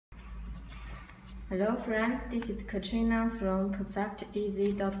Hello friend, this is Katrina from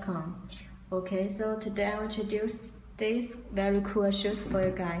perfecteasy.com. Okay, so today I will introduce this very cool shoes for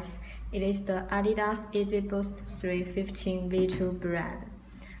you guys. It is the Adidas Easy Boost 315 V2 bred.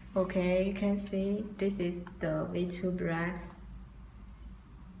 Okay, you can see this is the V2 bred.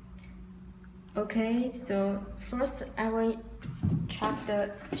 Okay, so first I will check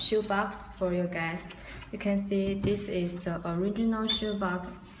the shoe box for you guys. You can see this is the original shoe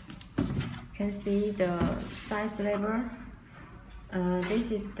box. You can see the size label. This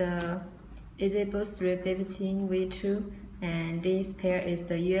is the Easy Boost 315 V2, and this pair is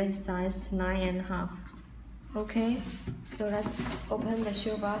the US size 9.5. Okay, so let's open the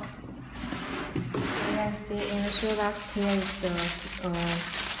shoe box. You can see in the shoe box here is the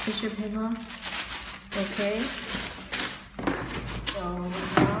tissue paper. Okay, so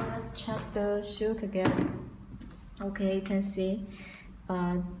now let's check the shoe together. Okay, you can see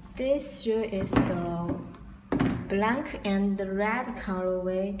this shoe is the black and the red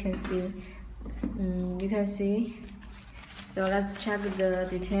colorway. You can see. So let's check the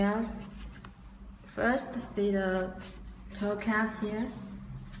details. First, see the toe cap here.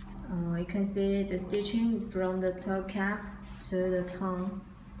 You can see the stitching is from the toe cap to the tongue.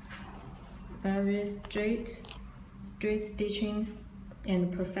 Very straight stitchings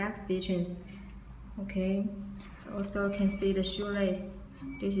and perfect stitchings. Okay. Also can see the shoelace.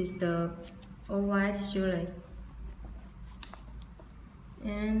 This is the all white shoelace.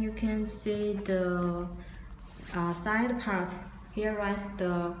 And you can see the side part. Here writes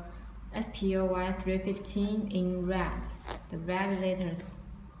the SPOY 315 in red, the red letters.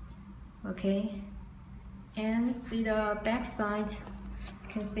 Okay. And see the back side. You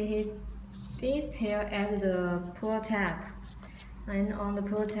can see this pair at the pull tab. And on the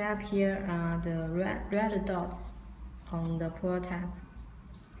pull tab here are the red dots on the pull tab.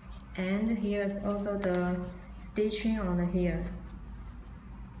 And here's also the stitching on the here.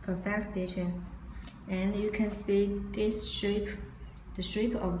 Perfect stitches. And you can see this shape, the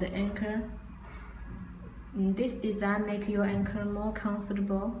shape of the anchor. This design makes your anchor more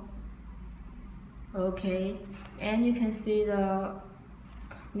comfortable. Okay, and you can see the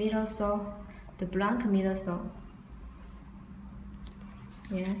middle sole, the black middle sole.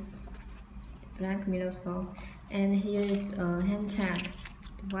 Yes, black middle sole. And here is a hand tag,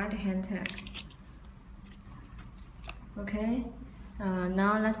 the white hand tag. Okay,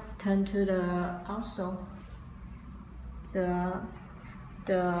 now let's turn to the outsole.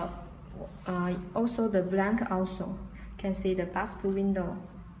 Also the blank outsole. You can see the basket window.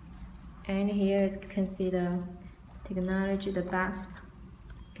 And here you can see the technology, the basket.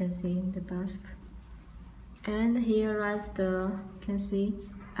 You can see the basket. And here writes you can see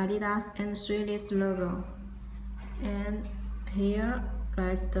Adidas and 3 leaves logo. And here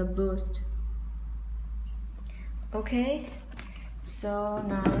writes the Boost. Okay, so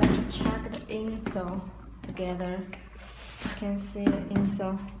now let's check the insole together. You can see the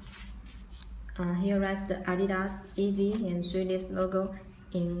insole. Here writes the Adidas Easy and 3 leaves logo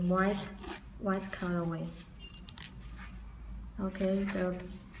in white colorway. Okay,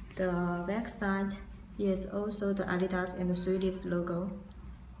 the back side is also the Adidas and the 3 leaves logo.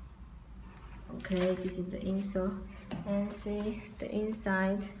 Okay, this is the insole. And see the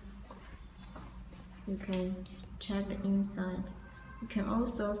inside. You can check the inside. You can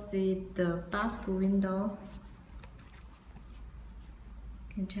also see the basket window.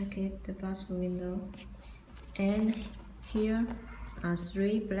 You can check it, the basket window. And here are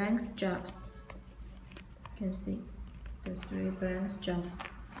 3 blank straps. You can see the 3 blank straps.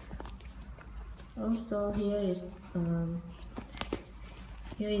 Also here is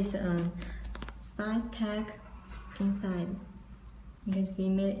a size tag inside. You can see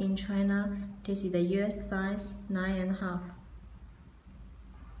made in China. This is the US size 9.5.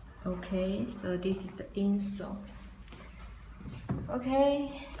 Okay, so this is the insole.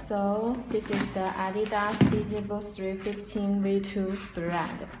 Okay, so this is the Adidas Easy Boost 315 V2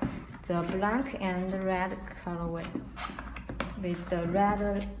 bred, the black and red colorway with the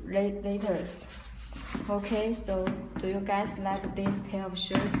red letters. Okay, so do you guys like this pair of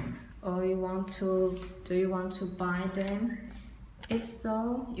shoes, or do you want to buy them? If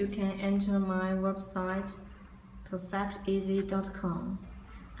so, you can enter my website perfecteasy.com.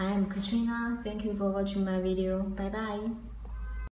 I am Katrina. Thank you for watching my video. Bye bye.